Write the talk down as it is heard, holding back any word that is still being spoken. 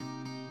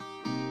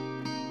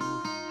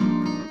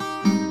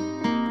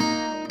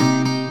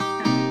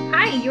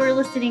for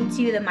listening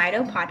to the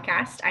Mito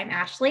podcast. I'm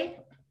Ashley.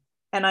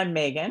 And I'm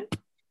Megan.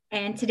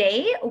 And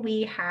today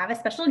we have a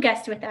special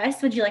guest with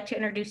us. Would you like to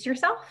introduce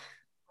yourself?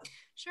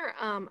 Sure.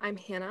 I'm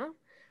Hannah.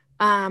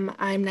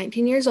 I'm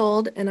 19 years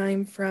old and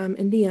I'm from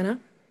Indiana.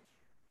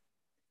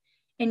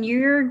 And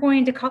you're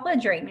going to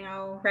college right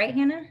now, right,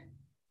 Hannah?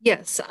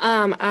 Yes.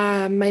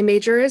 My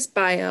major is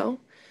bio,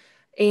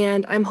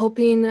 and I'm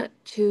hoping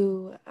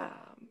to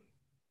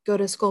go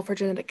to school for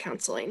genetic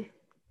counseling.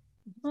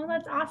 Well,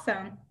 that's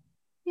awesome.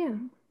 Yeah.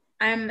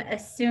 I'm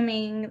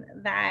assuming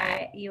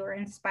that you were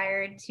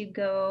inspired to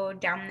go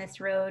down this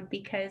road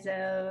because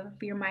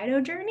of your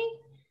Mito journey?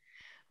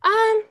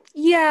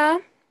 Yeah,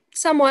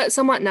 somewhat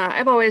not.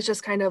 I've always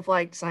just kind of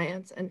liked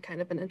science and kind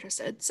of been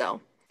interested,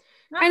 so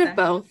kind of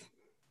both.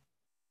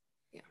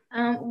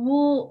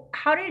 Well,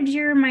 how did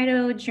your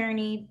Mito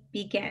journey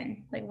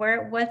begin? Like,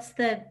 what's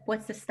the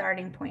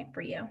starting point for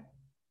you?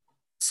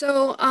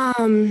 So,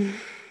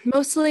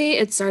 mostly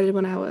it started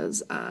when I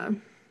was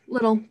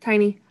little,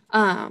 tiny.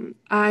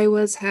 I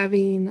was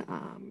having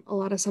a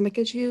lot of stomach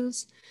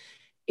issues,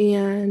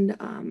 and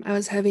I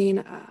was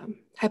having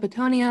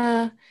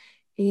hypotonia,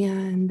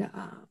 and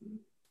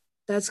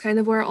that's kind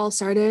of where it all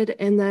started.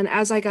 And then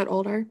as I got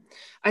older,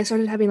 I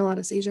started having a lot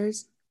of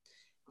seizures,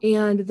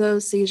 and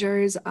those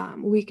seizures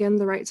weakened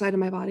the right side of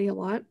my body a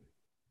lot.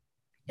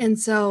 And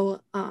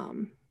so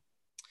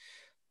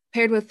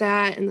paired with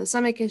that and the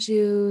stomach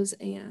issues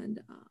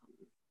and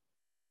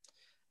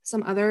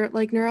some other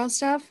like neuro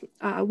stuff,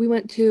 we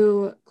went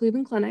to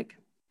Cleveland Clinic,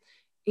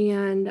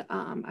 and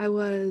I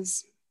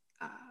was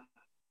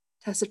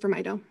tested for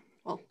Mito.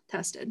 Well,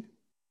 tested.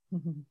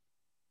 Mm-hmm.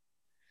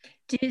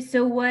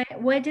 So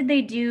what did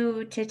they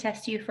do to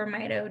test you for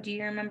Mito? Do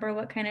you remember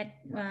what kind of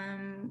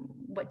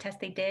what test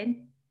they did?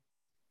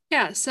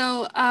 Yeah,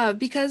 so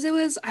because I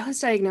was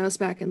diagnosed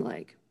back in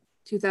like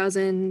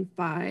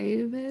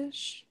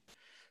 2005-ish.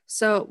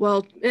 So,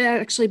 well, it'd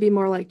actually be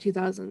more like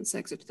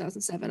 2006 or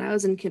 2007. I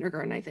was in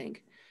kindergarten, I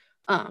think.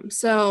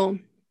 So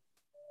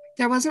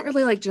there wasn't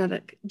really like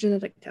genetic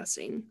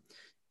testing.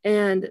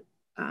 And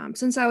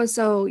since I was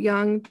so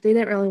young, they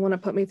didn't really want to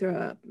put me through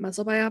a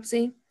muscle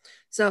biopsy.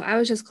 So I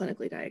was just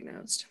clinically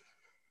diagnosed.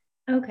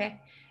 Okay.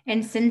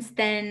 And since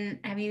then,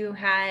 have you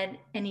had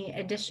any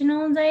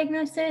additional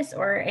diagnosis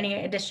or any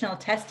additional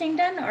testing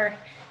done, or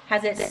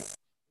has it?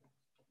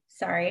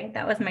 Sorry,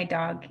 that was my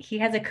dog. He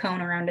has a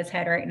cone around his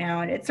head right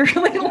now, and it's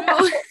really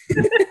loud.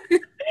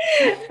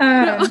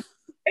 No.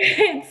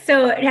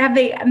 So have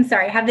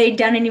they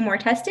done any more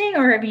testing,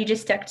 or have you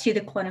just stuck to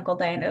the clinical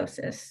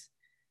diagnosis?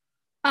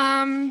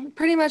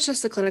 Pretty much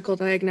just the clinical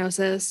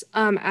diagnosis.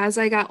 As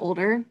I got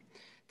older,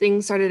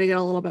 things started to get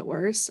a little bit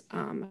worse.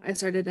 I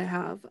started to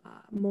have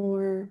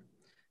more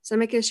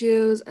stomach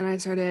issues, and I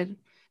started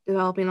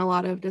developing a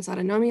lot of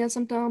dysautonomia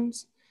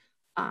symptoms.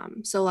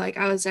 So like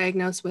I was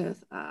diagnosed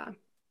with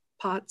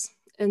POTS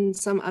and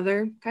some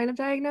other kind of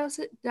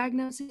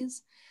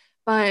diagnoses,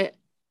 but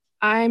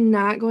I'm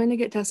not going to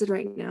get tested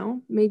right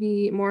now,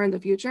 maybe more in the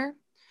future.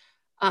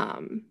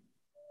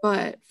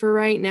 But for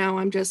right now,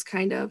 I'm just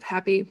kind of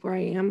happy where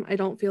I am. I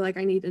don't feel like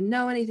I need to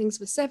know anything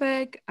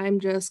specific. I'm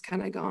just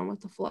kind of going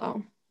with the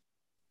flow.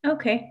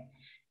 Okay.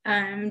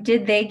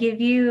 Did they give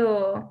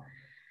you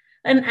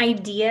an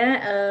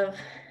idea of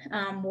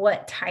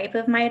what type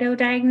of Mito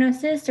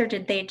diagnosis, or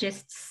did they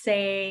just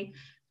say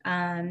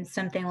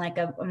something like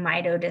a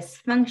Mito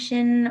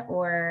dysfunction,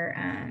 or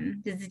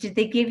did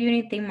they give you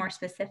anything more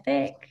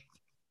specific?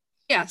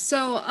 Yeah,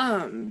 so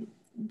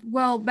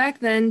well, back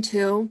then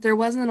too, there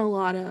wasn't a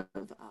lot of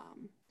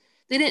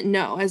they didn't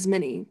know as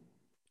many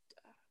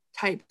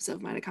types of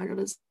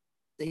mitochondrial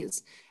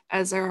disease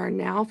as there are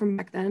now from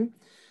back then.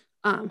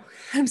 I'm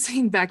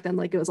saying back then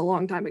like it was a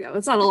long time ago.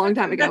 It's not a long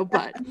time ago,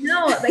 but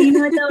no, but you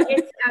know what though,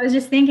 I was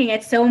just thinking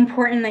it's so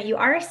important that you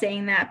are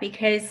saying that,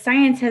 because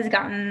science has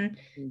gotten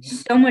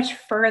so much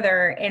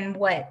further in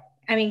what,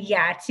 I mean,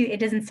 yeah, it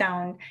doesn't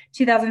sound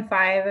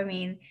 2005. I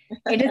mean,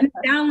 it doesn't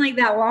sound like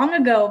that long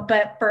ago,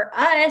 but for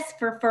us,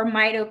 for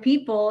Mito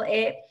people,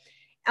 a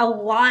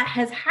lot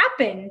has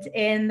happened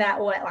in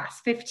that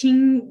last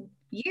 15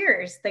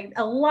 years. Like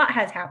a lot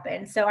has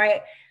happened. So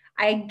I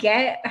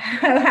get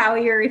how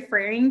you're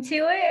referring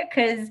to it,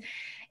 because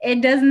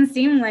it doesn't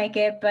seem like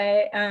it,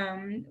 but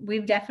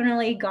we've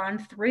definitely gone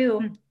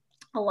through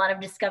a lot of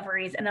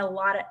discoveries, and a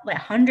lot of like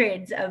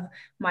hundreds of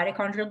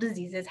mitochondrial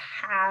diseases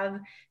have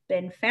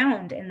been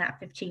found in that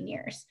 15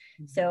 years.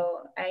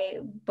 So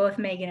both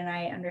Megan and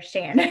I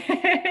understand.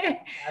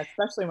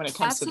 Especially when it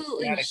comes to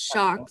absolutely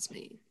shocks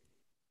me.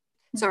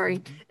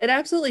 Sorry, it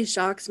absolutely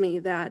shocks me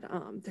that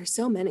there's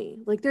so many.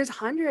 Like there's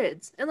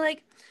hundreds, and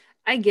like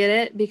I get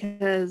it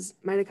because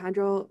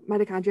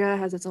mitochondria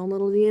has its own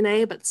little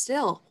DNA, but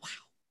still, wow,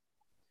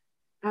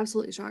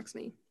 absolutely shocks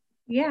me.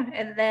 Yeah,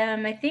 and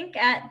then I think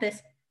at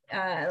this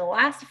the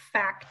last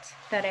fact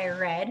that I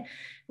read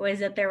was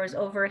that there was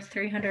over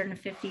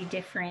 350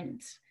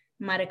 different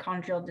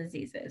mitochondrial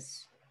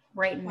diseases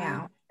right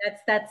now.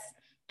 Wow.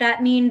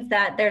 That means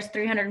that there's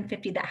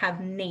 350 that have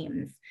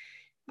names.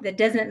 That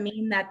doesn't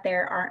mean that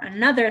there aren't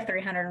another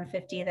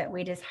 350 that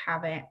we just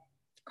haven't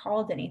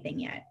called anything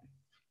yet.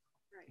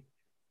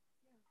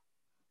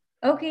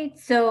 Okay,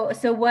 so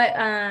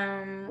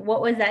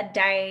what was that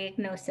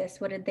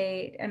diagnosis? What did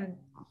they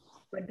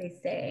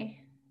say?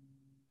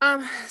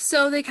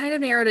 So they kind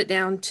of narrowed it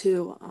down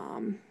to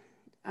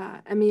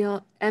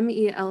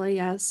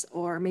MELAS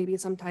or maybe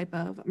some type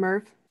of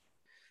MRF.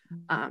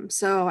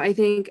 So I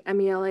think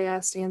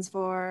MELAS stands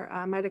for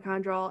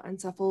mitochondrial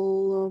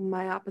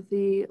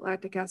encephalomyopathy,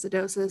 lactic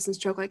acidosis, and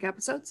stroke-like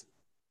episodes.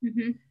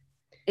 Mm-hmm.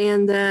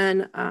 And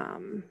then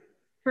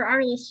for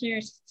our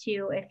listeners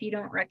too, if you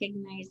don't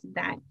recognize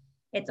that,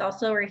 it's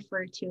also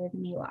referred to as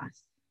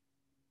MELAS.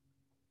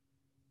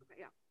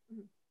 Okay,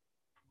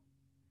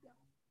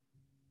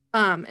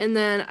 yeah. And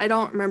then I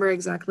don't remember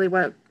exactly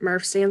what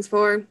MRF stands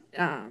for.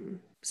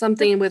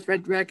 Something with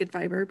red ragged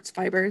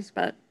fibers,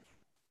 but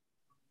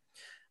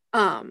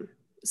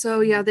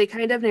so yeah, they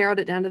kind of narrowed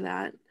it down to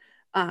that.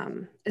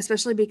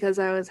 Especially because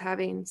I was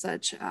having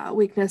such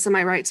weakness in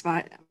my right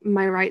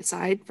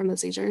side from the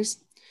seizures.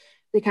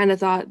 They kind of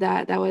thought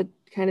that that would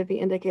kind of be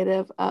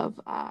indicative of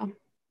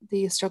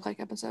the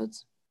stroke-like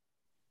episodes.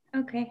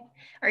 Okay.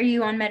 Are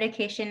you on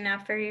medication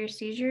now for your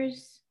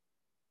seizures?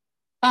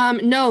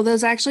 No,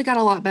 those actually got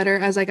a lot better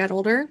as I got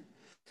older.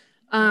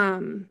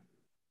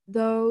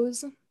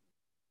 Those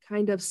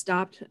kind of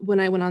stopped when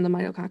I went on the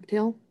Mito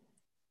cocktail.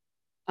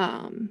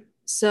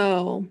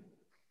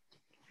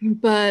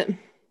 But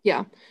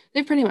yeah,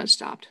 they've pretty much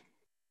stopped.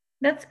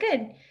 That's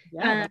good.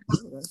 Yeah,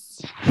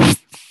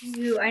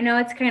 I know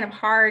it's kind of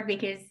hard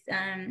because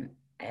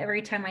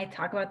every time I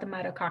talk about the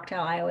Mito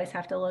cocktail, I always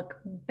have to look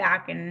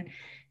back and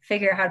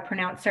figure out how to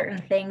pronounce certain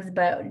things.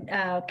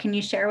 But can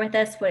you share with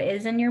us what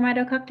is in your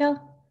Mito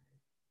cocktail?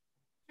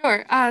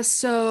 Sure.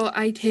 So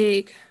I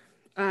take,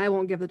 I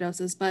won't give the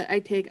doses, but I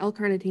take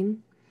L-carnitine.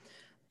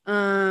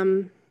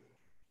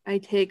 I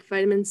take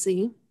vitamin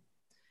C.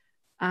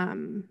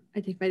 I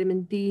take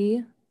vitamin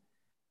D,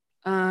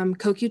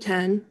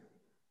 CoQ10,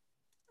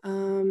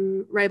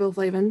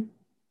 riboflavin,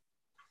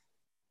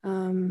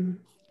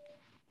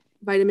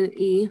 vitamin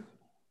E.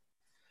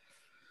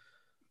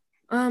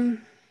 I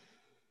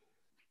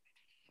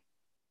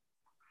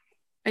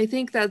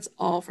think that's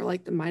all for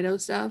like the Mito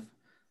stuff.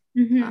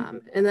 Mm-hmm.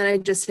 And then I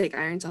just take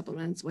iron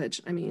supplements, which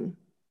I mean,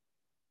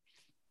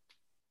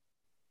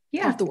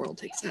 half the world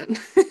takes it.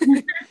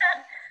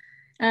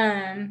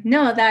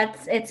 No,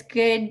 it's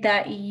good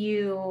that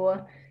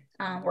you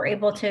were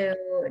able to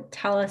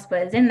tell us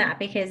what is in that,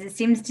 because it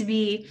seems to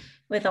be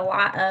with a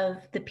lot of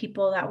the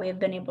people that we've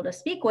been able to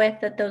speak with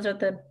that those are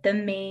the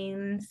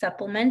main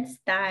supplements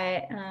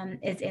that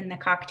is in the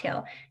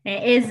cocktail.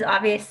 And it is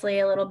obviously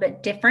a little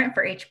bit different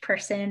for each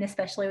person,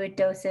 especially with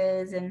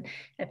doses, and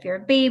if you're a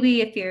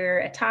baby, if you're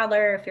a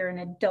toddler, if you're an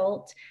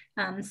adult.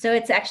 So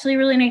it's actually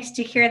really nice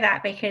to hear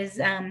that, because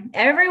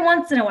every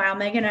once in a while,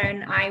 Megan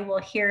and I will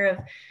hear of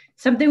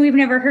something we've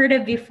never heard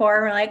of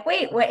before. We're like,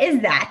 wait, what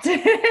is that?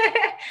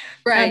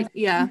 Right.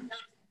 Yeah.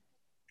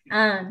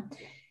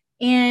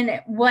 And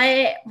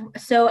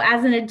so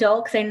as an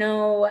adult, because I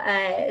know,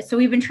 so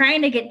we've been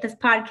trying to get this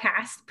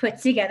podcast put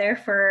together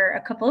for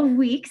a couple of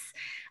weeks,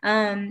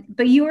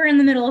 but you were in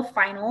the middle of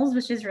finals,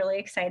 which is really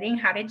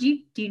exciting. Do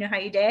you know how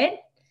you did?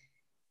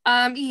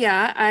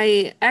 Yeah,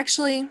 I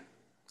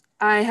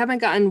haven't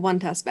gotten one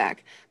test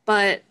back,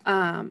 but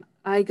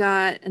I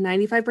got a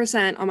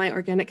 95% on my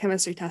organic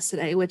chemistry test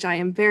today, which I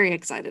am very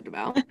excited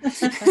about.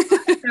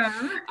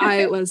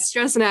 I was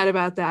stressing out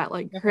about that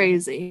like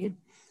crazy.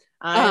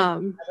 I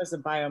was a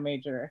bio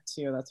major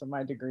too. That's what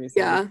my degree is.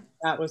 Yeah.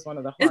 That was one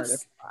of the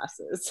hardest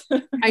classes.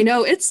 I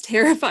know, it's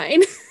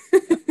terrifying.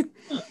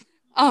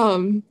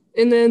 And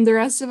then the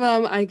rest of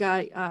them, I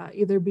got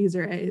either B's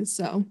or A's.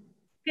 So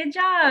good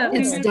job.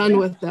 It's done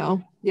with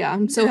though. Yeah,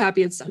 I'm so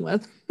happy it's done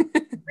with.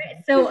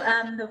 So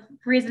the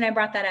reason I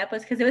brought that up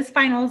was because it was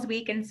finals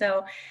week, and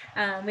so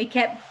we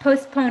kept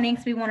postponing,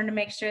 so we wanted to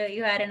make sure that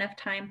you had enough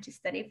time to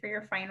study for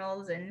your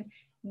finals. And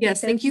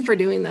yes, thank you for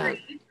doing that.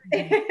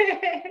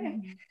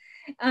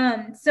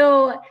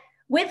 So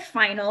with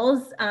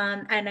finals,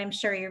 and I'm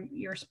sure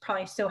you're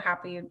probably so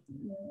happy,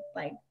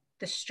 like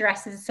the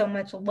stress is so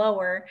much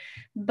lower,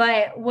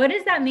 but what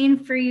does that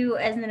mean for you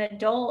as an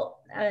adult,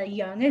 a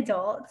young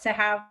adult, to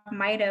have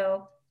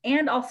Mito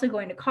and also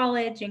going to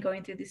college and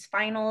going through these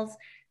finals?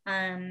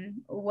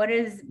 What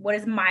is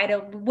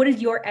Mito? What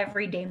is your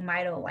everyday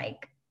Mito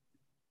like?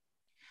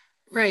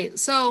 Right.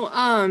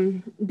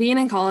 So being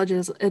in college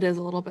is a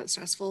little bit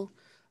stressful.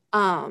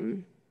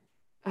 You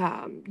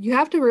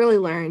have to really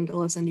learn to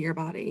listen to your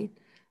body.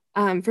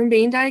 From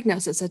being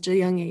diagnosed at such a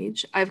young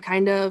age, I've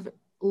kind of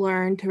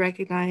learned to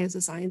recognize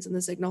the signs and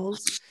the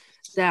signals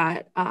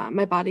that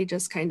my body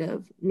just kind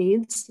of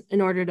needs in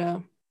order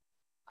to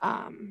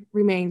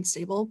remain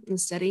stable and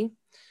steady.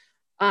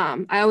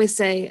 I always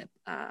say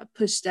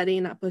push steady,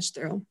 not push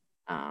through.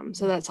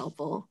 So that's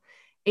helpful.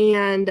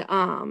 And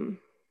I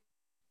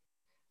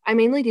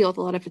mainly deal with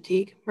a lot of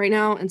fatigue right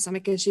now and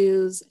stomach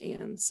issues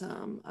and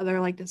some other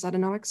like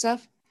dysautonomic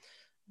stuff.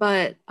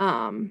 But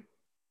all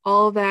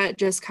of that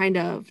just kind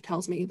of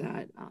tells me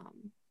that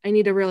I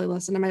need to really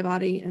listen to my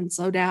body and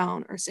slow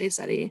down or stay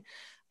steady.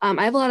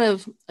 I have a lot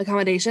of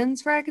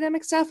accommodations for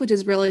academic stuff, which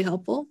is really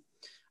helpful.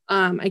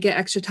 I get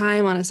extra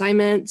time on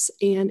assignments,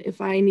 and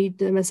if I need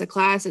to miss a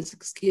class, it's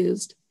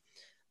excused.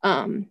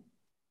 Um,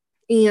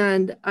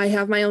 and I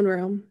have my own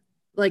room,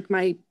 like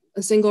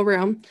a single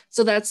room.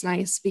 So that's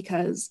nice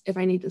because if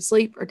I need to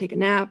sleep or take a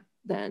nap,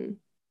 then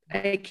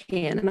I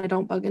can, and I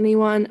don't bug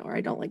anyone, or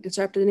I don't like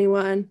disrupt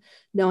anyone.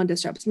 No one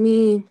disrupts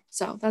me.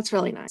 So that's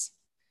really nice.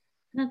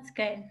 That's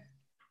good.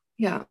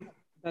 Yeah.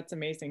 That's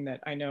amazing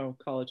that I know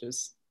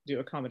colleges do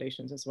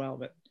accommodations as well,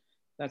 but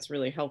that's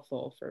really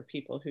helpful for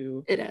people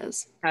who It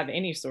is. have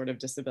any sort of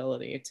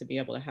disability to be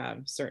able to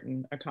have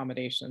certain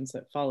accommodations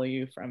that follow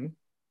you from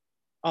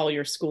all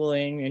your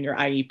schooling and your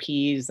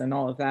IEPs and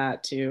all of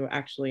that to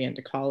actually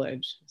into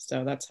college.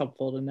 So that's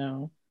helpful to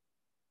know.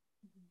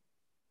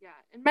 Yeah,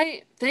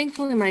 and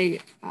thankfully my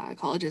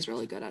college is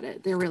really good at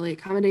it. They're really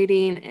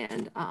accommodating,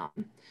 and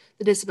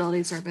the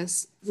disability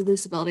services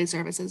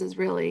is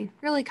really,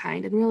 really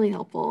kind and really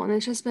helpful, and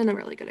it's just been a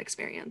really good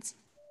experience.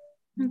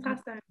 That's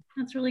awesome.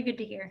 That's really good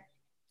to hear.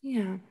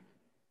 Yeah.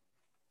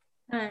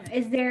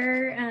 Is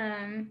there,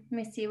 let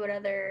me see what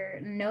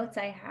other notes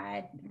I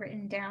had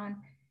written down.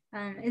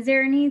 Is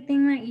there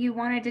anything that you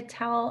wanted to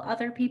tell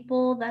other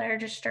people that are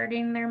just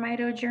starting their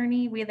Mito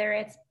journey, whether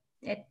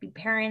it be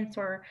parents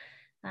or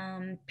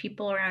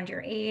people around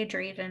your age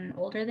or even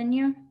older than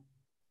you?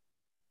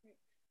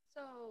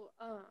 So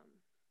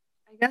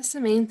I guess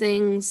the main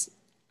things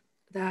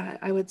that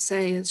I would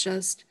say is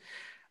just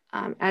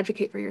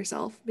advocate for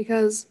yourself,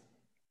 because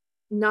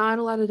not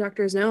a lot of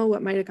doctors know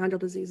what mitochondrial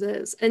disease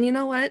is. And you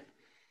know what?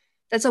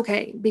 That's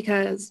okay,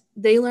 because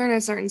they learn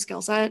a certain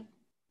skill set,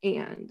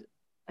 and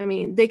I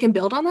mean, they can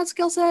build on that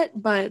skill set,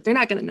 but they're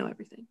not going to know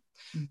everything.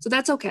 So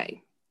that's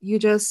okay. You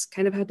just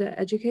kind of have to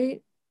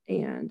educate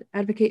and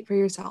advocate for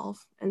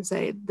yourself and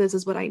say, this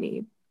is what I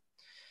need,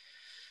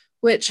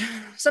 which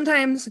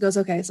sometimes goes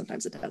okay,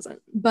 sometimes it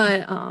doesn't.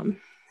 But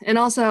and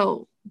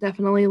also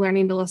definitely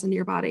learning to listen to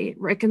your body,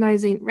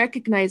 recognizing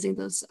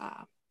those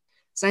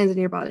signs in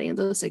your body and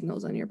those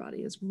signals in your body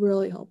is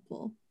really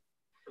helpful.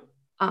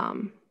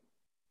 And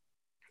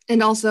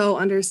also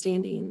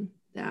understanding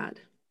that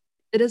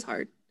it is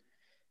hard,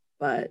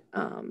 but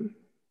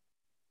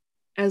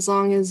as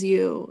long as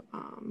you,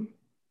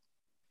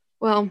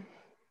 well,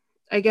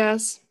 I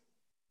guess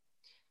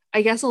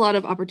a lot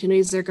of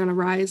opportunities are going to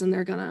rise, and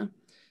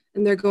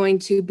they're going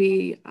to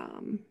be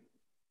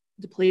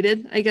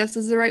depleted, I guess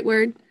is the right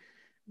word,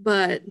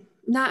 but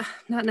not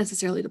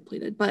necessarily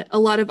depleted, but a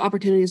lot of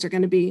opportunities are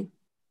going to be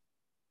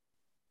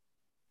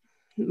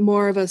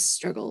more of a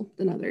struggle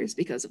than others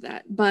because of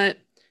that. But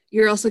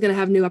you're also going to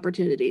have new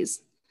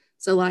opportunities.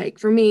 So like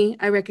for me,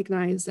 I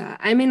recognize that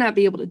I may not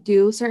be able to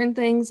do certain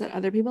things that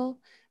other people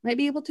might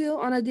be able to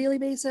on a daily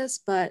basis,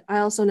 but I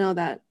also know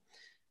that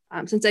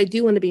since I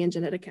do want to be in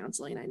genetic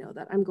counseling, I know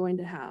that I'm going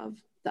to have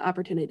the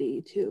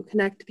opportunity to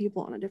connect to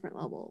people on a different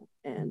level,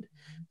 and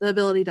the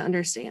ability to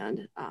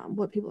understand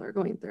what people are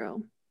going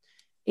through.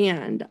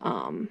 And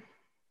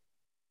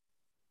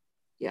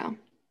yeah.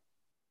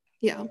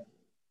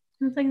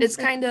 It's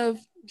kind of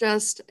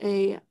just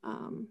a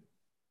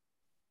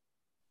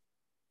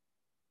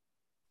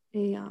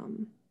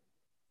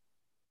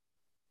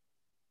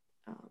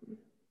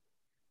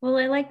well,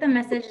 I like the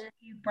message that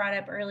you brought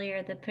up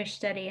earlier, the push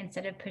study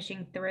instead of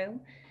pushing through.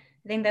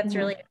 I think that's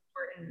really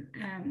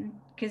important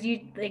because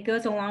it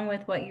goes along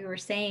with what you were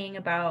saying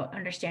about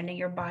understanding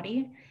your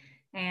body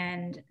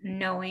and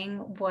knowing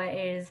what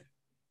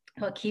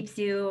keeps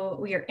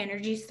your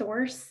energy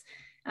source,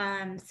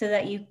 so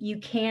that you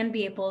can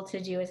be able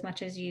to do as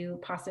much as you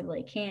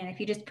possibly can. If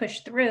you just push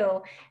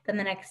through, then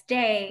the next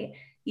day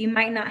you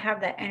might not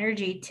have that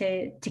energy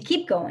to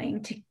keep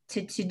going,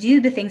 to do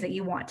the things that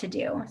you want to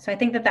do. So I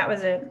think that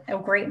was a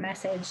great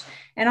message.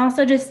 And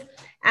also just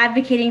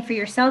advocating for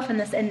yourself in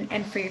this,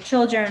 and for your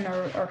children,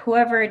 or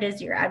whoever it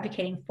is you're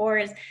advocating for,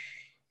 is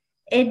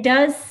it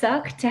does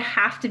suck to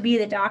have to be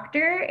the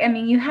doctor. I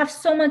mean, you have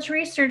so much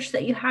research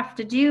that you have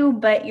to do,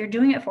 but you're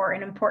doing it for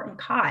an important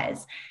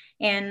cause.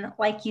 And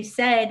like you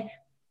said,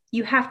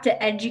 you have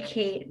to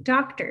educate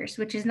doctors,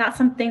 which is not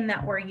something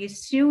that we're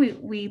used to.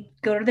 We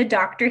go to the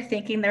doctor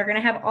thinking they're going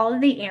to have all of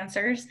the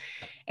answers,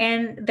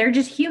 and they're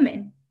just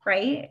human,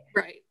 right?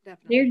 Right,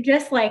 definitely. They're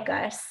just like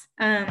us.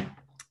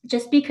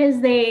 Just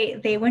because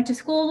they went to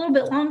school a little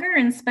bit longer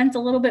and spent a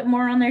little bit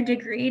more on their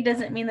degree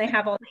doesn't mean they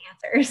have all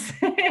the answers.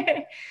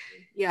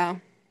 Yeah.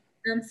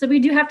 So we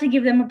do have to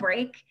give them a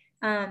break.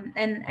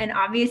 And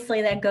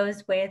obviously that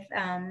goes with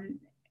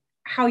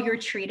how you're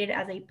treated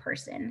as a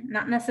person,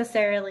 not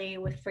necessarily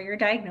for your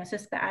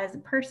diagnosis, but as a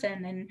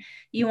person. And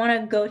you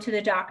want to go to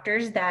the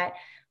doctors that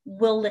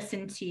will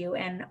listen to you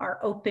and are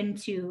open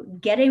to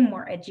getting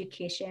more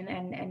education,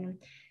 and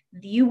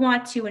you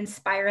want to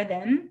inspire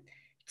them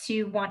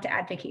to want to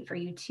advocate for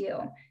you too.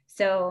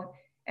 So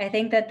I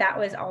think that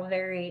was all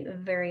very,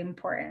 very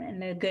important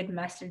and a good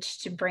message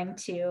to bring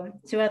to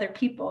other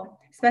people,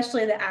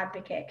 especially the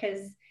advocate.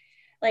 Because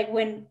like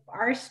when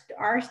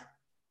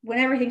when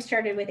everything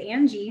started with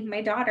Angie,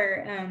 my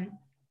daughter,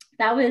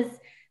 that was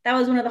that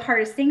was one of the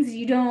hardest things.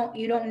 You don't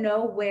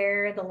know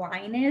where the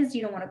line is.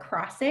 You don't want to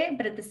cross it,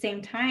 but at the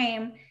same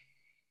time,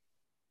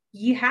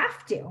 you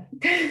have to.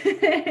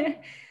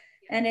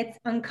 And it's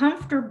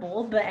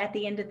uncomfortable, but at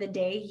the end of the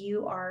day,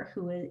 you are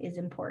who is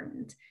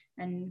important.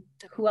 And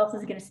who else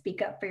is going to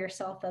speak up for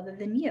yourself other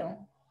than you?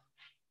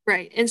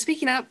 Right. And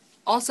speaking up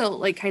also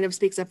like kind of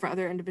speaks up for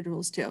other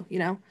individuals too, you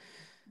know?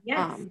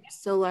 Yes.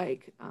 So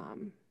like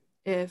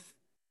if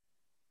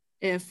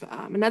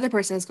another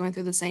person is going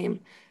through the same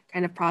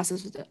kind of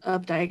process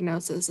of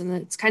diagnosis and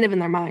it's kind of in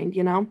their mind,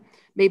 you know,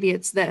 maybe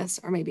it's this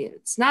or maybe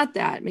it's not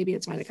that, maybe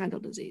it's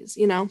mitochondrial disease,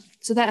 you know,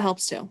 so that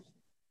helps too.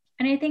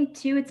 And I think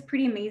too, it's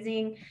pretty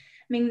amazing.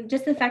 I mean,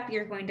 just the fact that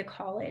you're going to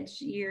college,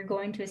 you're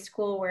going to a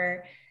school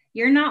where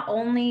you're not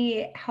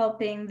only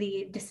helping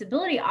the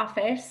disability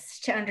office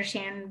to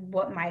understand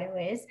what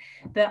Mito is,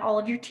 but all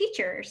of your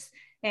teachers,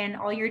 and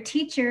all your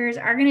teachers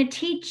are going to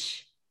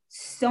teach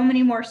so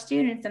many more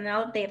students. And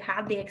now that they've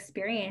had the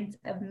experience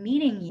of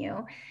meeting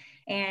you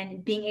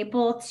and being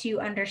able to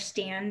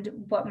understand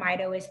what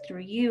Mito is through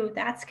you,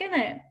 that's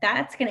gonna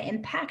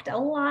impact a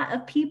lot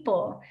of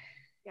people.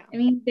 Yeah. I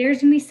mean,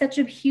 there's gonna be such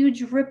a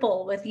huge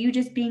ripple with you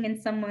just being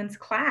in someone's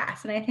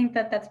class, and I think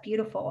that that's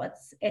beautiful.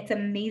 It's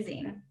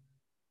amazing.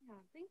 Yeah,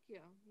 thank you.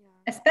 Yeah.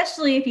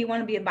 Especially if you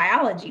want to be a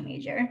biology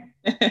major.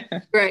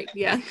 Right.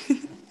 Yeah.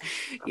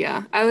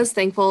 Yeah. I was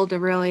thankful to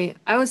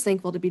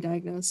be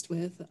diagnosed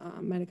with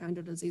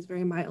mitochondrial disease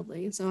very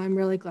mildly. So I'm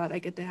really glad I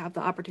get to have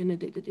the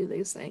opportunity to do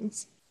these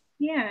things.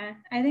 Yeah,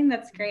 I think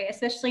that's great,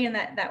 especially in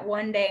that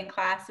one day in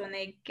class when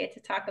they get to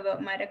talk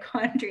about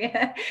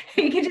mitochondria.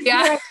 You can just be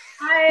like,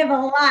 I have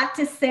a lot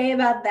to say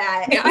about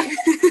that. Yeah.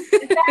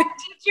 In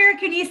fact, teacher,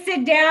 can you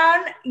sit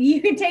down?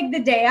 You can take the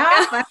day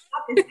off. I've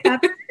got this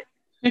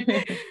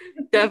covered.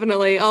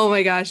 Definitely. Oh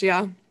my gosh.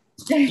 Yeah.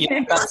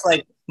 Yeah, that's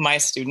like my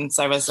students.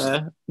 I was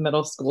a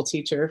middle school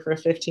teacher for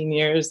 15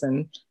 years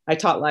and I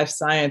taught life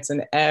science.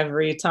 And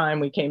every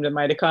time we came to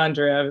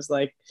mitochondria, I was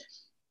like,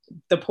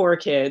 the poor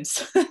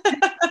kids.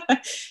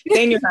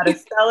 They knew how to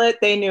sell it.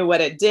 They knew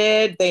what it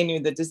did. They knew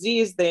the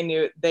disease. They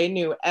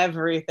knew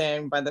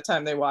everything by the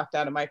time they walked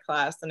out of my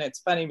class. And it's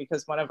funny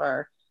because one of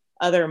our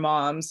other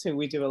moms who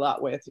we do a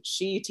lot with,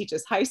 she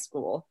teaches high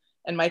school.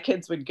 And my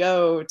kids would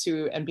go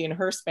to and be in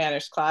her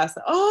Spanish class.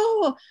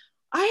 Oh,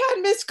 I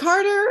had Miss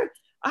Carter.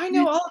 I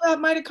know all about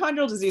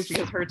mitochondrial disease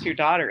because her two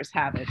daughters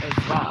have it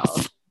as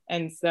well.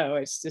 And so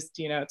it's just,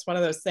 you know, it's one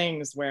of those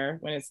things where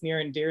when it's near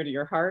and dear to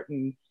your heart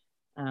and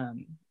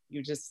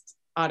you just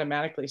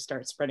automatically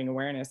start spreading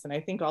awareness. And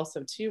I think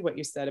also too, what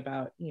you said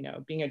about, you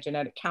know, being a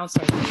genetic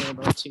counselor and being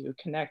able to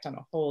connect on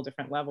a whole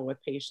different level with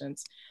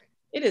patients.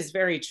 It is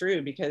very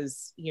true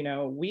because, you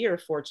know, we are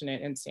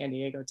fortunate in San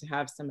Diego to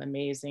have some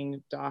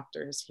amazing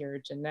doctors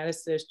here,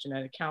 geneticists,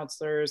 genetic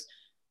counselors,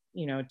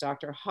 you know,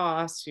 Dr.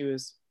 Haas, who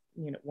is,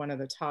 you know, one of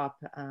the top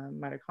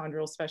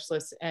mitochondrial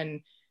specialists.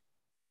 And,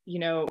 you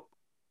know,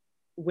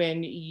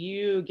 when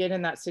you get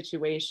in that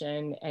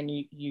situation and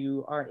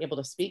you are able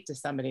to speak to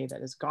somebody that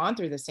has gone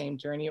through the same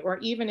journey, or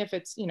even if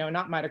it's, you know,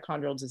 not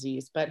mitochondrial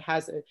disease, but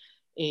has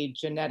a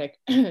genetic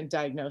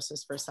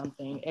diagnosis for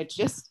something, it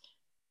just,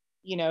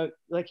 you know,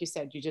 like you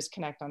said, you just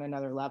connect on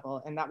another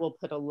level, and that will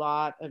put a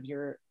lot of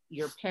your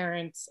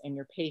parents and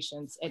your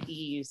patients at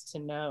ease to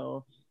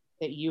know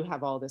that you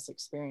have all this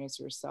experience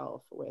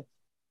yourself with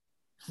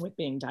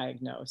being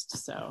diagnosed.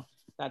 So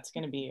that's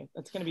going to be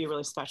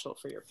really special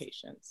for your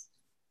patients.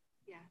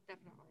 Yeah,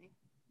 definitely.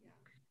 Yeah.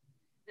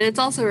 And it's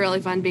also really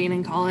fun being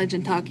in college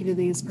and talking to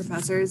these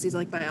professors, these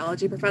like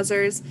biology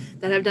professors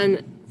that have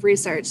done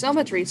research, so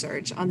much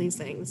research on these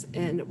things.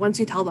 And once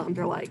you tell them,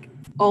 they're like,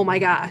 oh my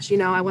gosh, you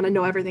know, I want to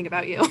know everything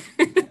about you.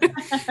 And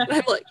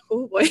I'm like,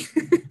 oh boy.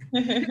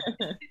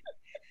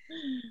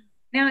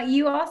 Now,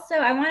 you also,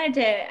 I wanted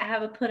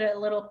to put a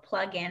little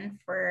plug in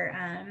for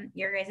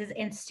your guys'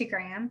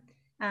 Instagram.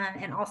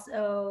 And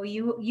also,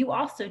 you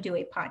also do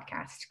a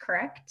podcast,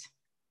 correct?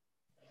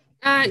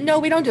 No,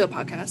 we don't do a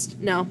podcast.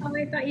 No. Oh,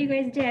 I thought you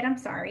guys did. I'm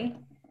sorry.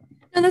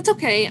 No, that's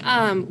okay.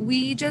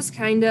 We just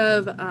kind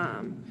of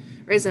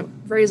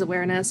raise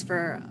awareness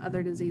for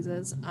other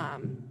diseases.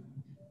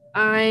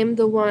 I'm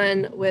the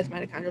one with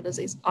mitochondrial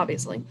disease,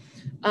 obviously.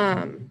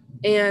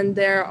 And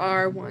there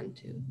are 1,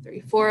 2,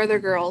 3, 4 other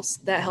girls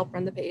that help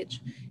run the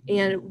page.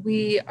 And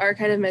our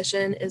kind of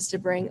mission is to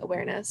bring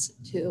awareness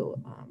to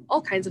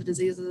all kinds of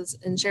diseases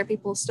and share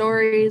people's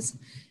stories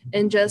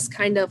and just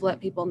kind of let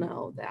people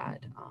know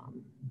that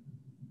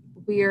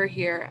we are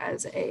here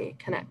as a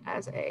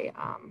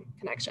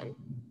connection.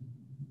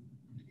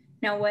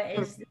 Now, what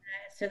is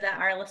so that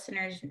our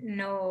listeners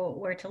know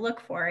where to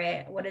look for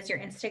it? What is your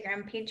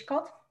Instagram page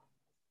called?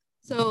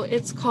 So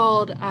it's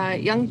called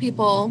Young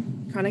People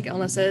Chronic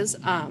Illnesses.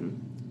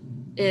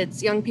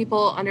 It's young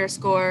people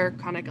 _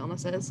 chronic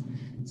illnesses.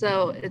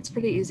 So it's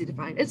pretty easy to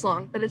find. It's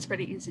long, but it's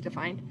pretty easy to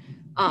find.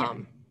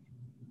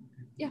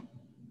 Yeah.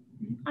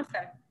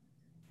 Awesome.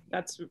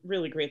 That's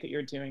really great that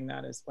you're doing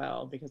that as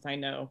well, because I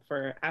know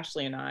for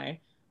Ashley and I,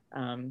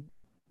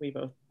 we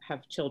both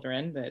have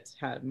children that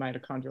have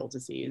mitochondrial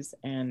disease,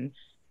 and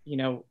you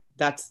know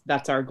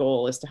that's our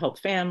goal, is to help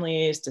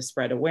families, to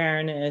spread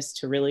awareness,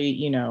 to really,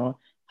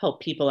 help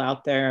people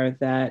out there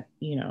that,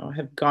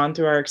 have gone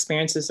through our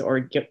experiences or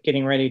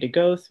getting ready to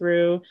go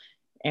through.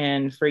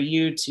 And for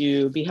you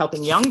to be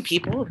helping young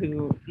people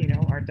who,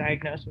 are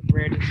diagnosed with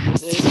rare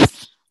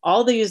diseases.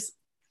 All these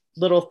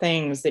little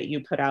things that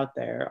you put out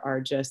there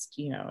are just,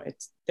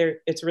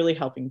 it's really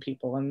helping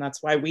people. And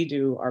that's why we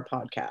do our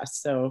podcast.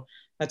 So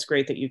that's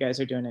great that you guys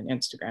are doing an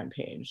Instagram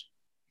page.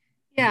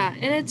 Yeah,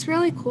 and it's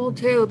really cool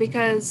too,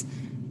 because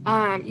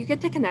you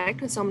get to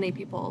connect with so many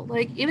people,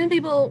 like even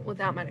people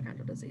without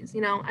mitochondrial disease.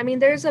 I mean,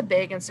 there's a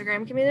big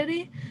Instagram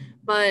community,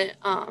 but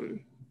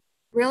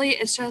really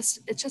it's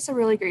just a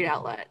really great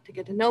outlet to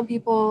get to know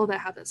people that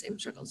have the same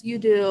struggles you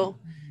do,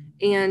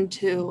 and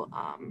to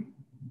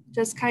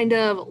just kind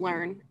of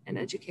learn and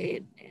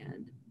educate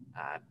and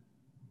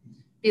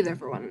be there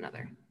for one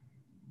another.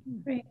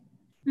 Great.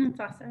 That's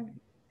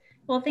awesome.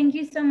 Well, thank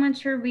you so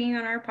much for being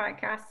on our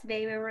podcast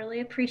today. We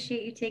really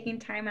appreciate you taking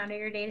time out of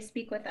your day to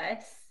speak with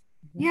us.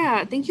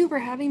 Yeah, thank you for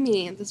having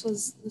me. This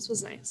was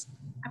nice.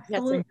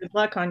 Absolutely. Yes, and good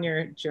luck on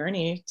your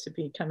journey to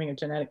becoming a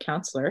genetic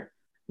counselor.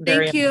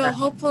 Thank you.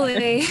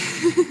 Hopefully.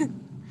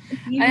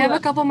 I have a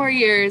couple more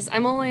years.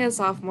 I'm only a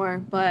sophomore,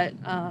 but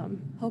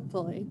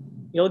hopefully.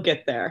 You'll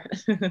get there.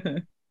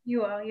 You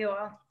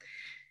will.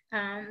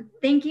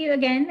 Thank you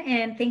again,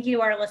 and thank you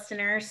to our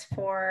listeners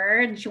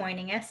for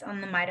joining us on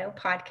the Mito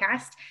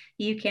podcast.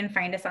 You can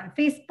find us on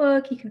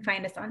Facebook, you can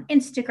find us on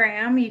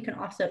Instagram, you can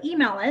also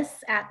email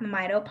us at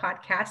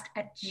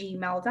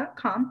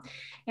themitopodcast@gmail.com,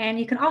 and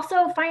you can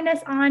also find us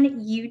on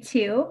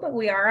YouTube.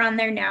 We are on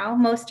there now.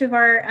 Most of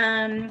our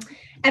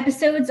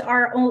episodes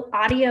are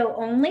audio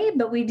only,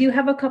 but we do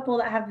have a couple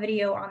that have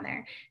video on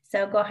there.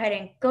 So go ahead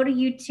and go to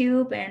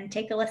YouTube and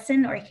take a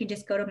listen, or you can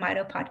just go to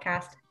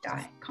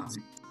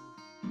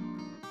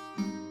mitopodcast.com.